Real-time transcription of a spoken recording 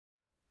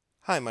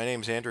Hi, my name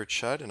is Andrew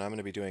Chudd, and I'm going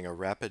to be doing a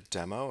rapid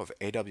demo of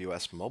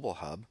AWS Mobile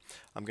Hub.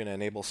 I'm going to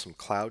enable some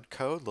cloud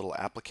code, little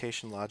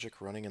application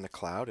logic running in the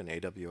cloud in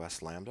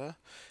AWS Lambda,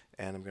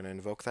 and I'm going to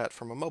invoke that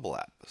from a mobile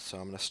app. So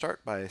I'm going to start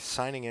by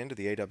signing into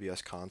the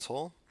AWS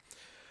console.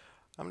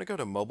 I'm going to go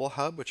to Mobile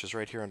Hub, which is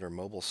right here under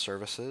Mobile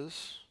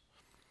Services.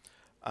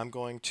 I'm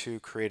going to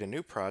create a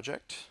new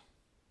project,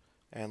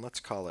 and let's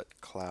call it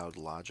Cloud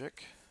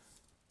Logic.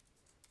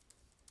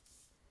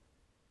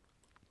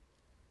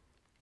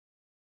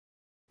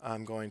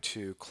 I'm going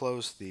to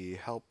close the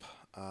help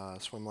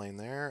swim lane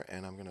there,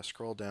 and I'm going to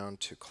scroll down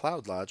to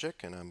Cloud Logic,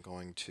 and I'm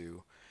going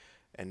to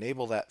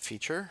enable that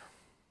feature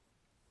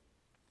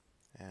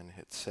and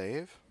hit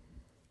save.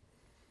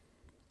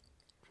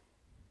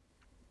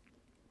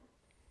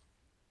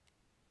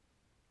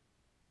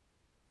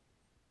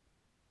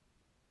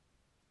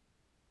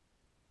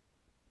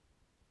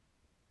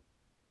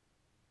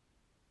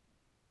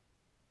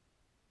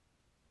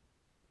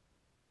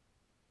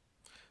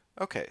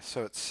 Okay,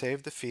 so it's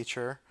saved the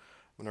feature.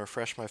 I'm going to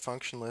refresh my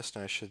function list,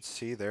 and I should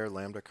see there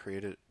Lambda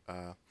created,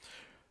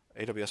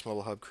 AWS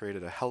Mobile Hub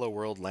created a Hello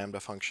World Lambda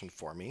function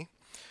for me.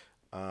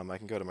 I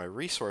can go to my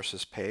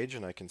resources page,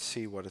 and I can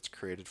see what it's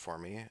created for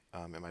me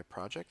in my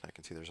project. I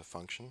can see there's a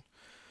function.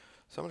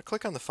 So I'm going to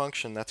click on the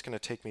function. That's going to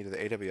take me to the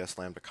AWS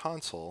Lambda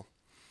console,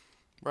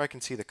 where I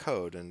can see the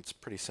code, and it's a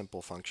pretty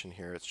simple function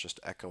here. It's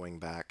just echoing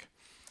back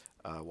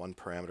one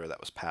parameter that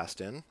was passed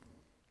in.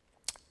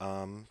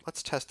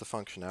 Let's test the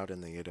function out in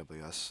the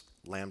AWS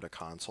Lambda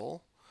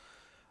console.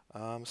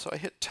 So I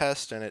hit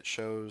test, and it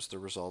shows the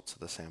results of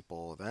the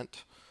sample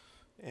event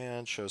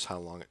and shows how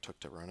long it took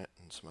to run it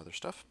and some other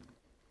stuff.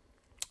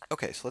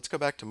 Okay, so let's go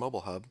back to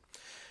Mobile Hub,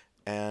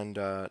 and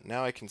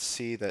now I can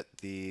see that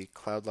the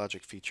Cloud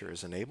Logic feature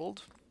is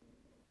enabled.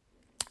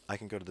 I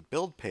can go to the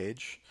build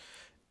page,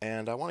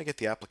 and I want to get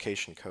the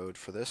application code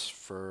for this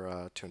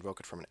to invoke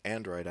it from an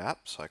Android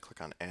app. So I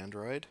click on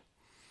Android.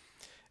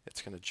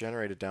 It's going to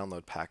generate a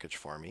download package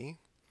for me.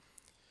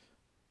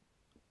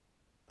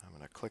 I'm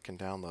going to click and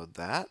download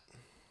that.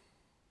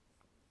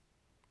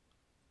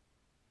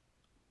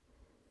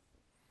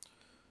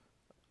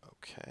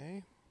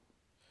 Okay.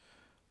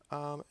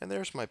 And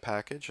there's my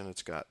package, and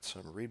it's got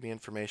some README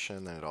information,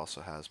 and then it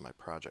also has my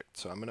project.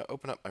 So I'm going to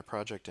open up my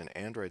project in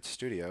Android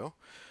Studio.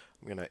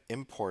 I'm going to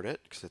import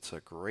it because it's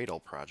a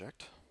Gradle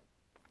project.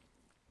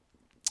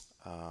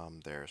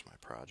 There's my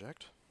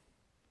project.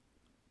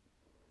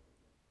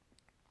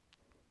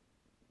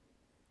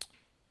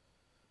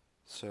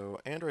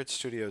 So Android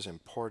Studio is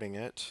importing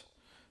it,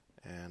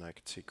 and I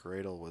could see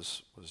Gradle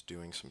was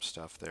doing some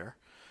stuff there.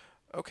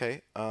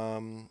 Okay,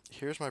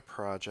 here's my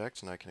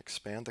project, and I can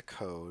expand the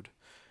code,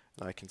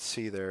 and I can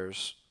see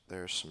there's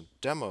some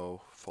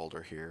demo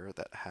folder here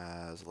that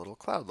has a little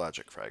Cloud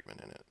Logic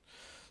fragment in it.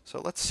 So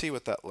let's see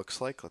what that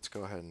looks like. Let's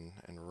go ahead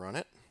and run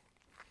it.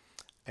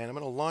 And I'm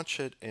going to launch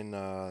it in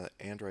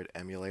Android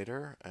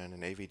emulator and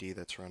an AVD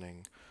that's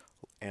running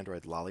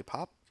Android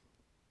Lollipop.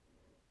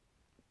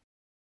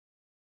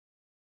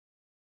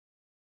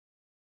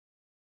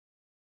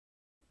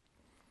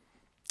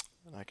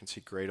 And I can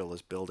see Gradle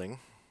is building.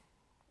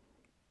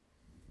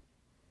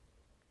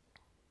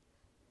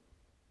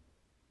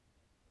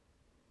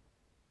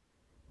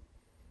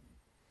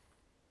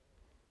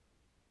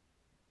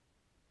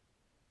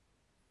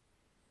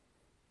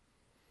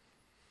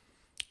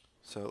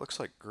 So it looks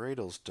like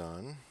Gradle's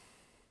done.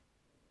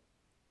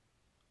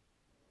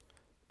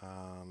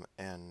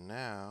 And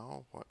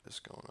now, what is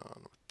going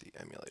on with the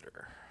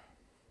emulator?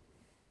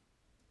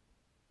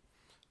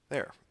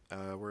 There,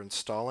 we're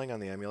installing on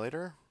the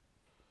emulator.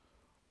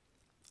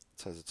 It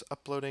says it's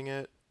uploading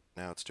it.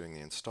 Now it's doing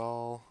the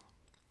install.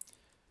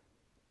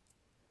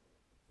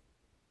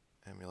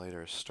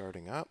 Emulator is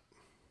starting up.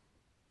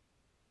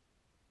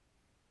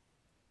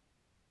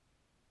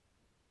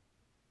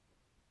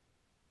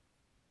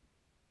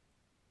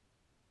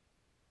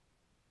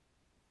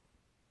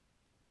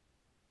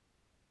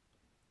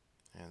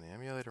 And the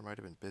emulator might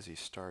have been busy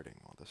starting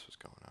while this was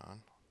going on.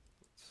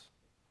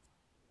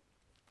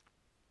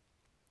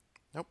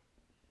 Nope,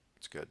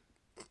 it's good.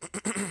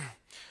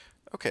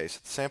 Okay, so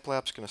the sample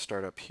app's going to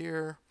start up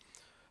here.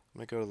 I'm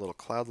going to go to a little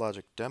Cloud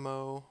Logic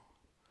demo.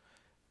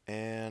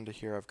 And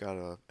here I've got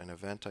an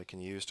event I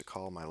can use to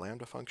call my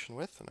Lambda function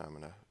with, and I'm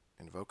going to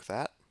invoke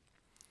that.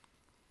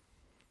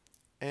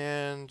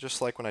 And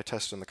just like when I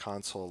tested in the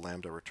console,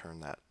 Lambda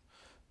returned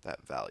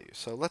that value.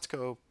 So let's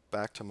go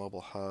back to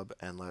Mobile Hub,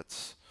 and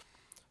let's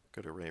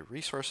go to a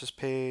resources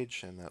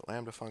page and that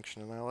Lambda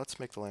function, and now let's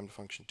make the Lambda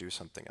function do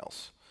something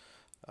else,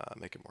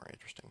 make it more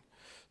interesting.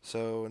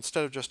 So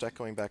instead of just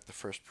echoing back the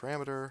first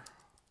parameter,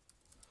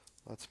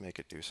 let's make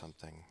it do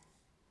something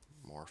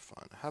more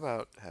fun. How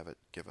about have it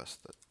give us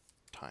the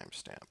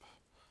timestamp?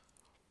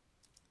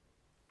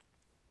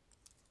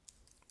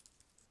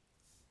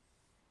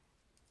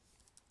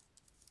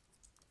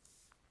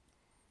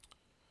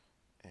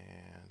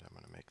 And I'm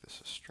going to make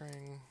this a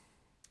string.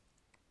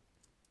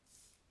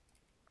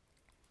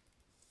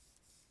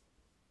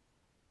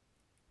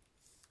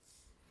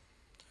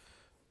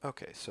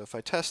 Okay, so if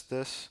I test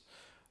this,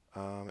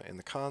 In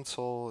the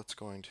console, it's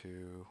going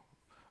to,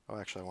 oh,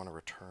 actually, I want to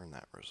return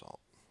that result.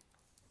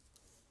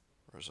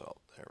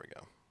 There we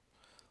go.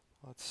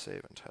 Let's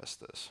save and test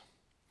this.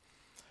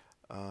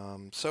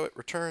 So it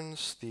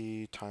returns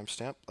the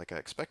timestamp like I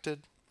expected,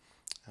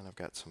 and I've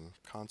got some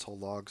console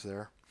logs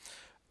there.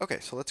 Okay,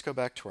 so let's go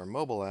back to our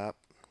mobile app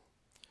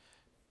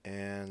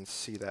and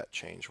see that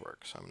change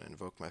work. So I'm going to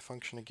invoke my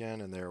function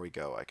again, and there we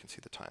go. I can see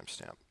the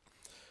timestamp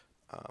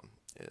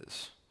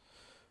is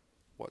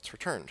what's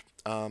returned.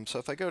 So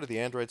if I go to the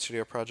Android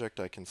Studio project,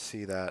 I can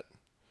see that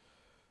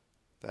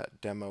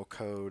demo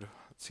code.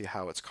 Let's see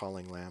how it's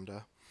calling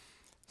Lambda.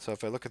 So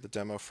if I look at the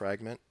demo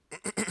fragment,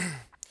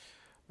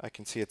 I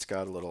can see it's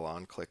got a little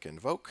on-click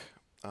invoke,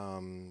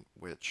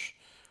 which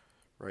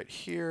right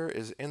here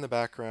is in the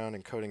background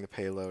encoding the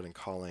payload and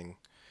calling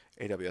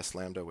AWS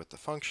Lambda with the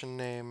function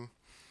name.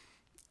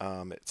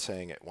 It's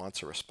saying it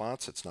wants a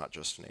response. It's not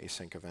just an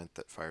async event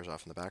that fires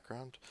off in the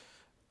background.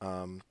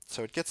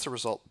 So it gets the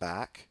result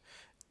back,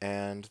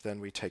 and then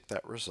we take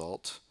that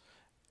result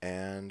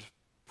and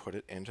put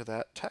it into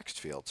that text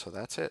field. So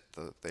that's it.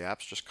 The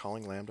app's just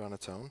calling Lambda on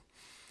its own.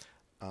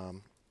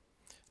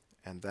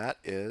 And that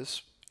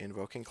is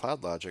invoking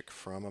Cloud Logic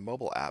from a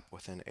mobile app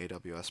within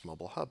AWS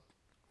Mobile Hub.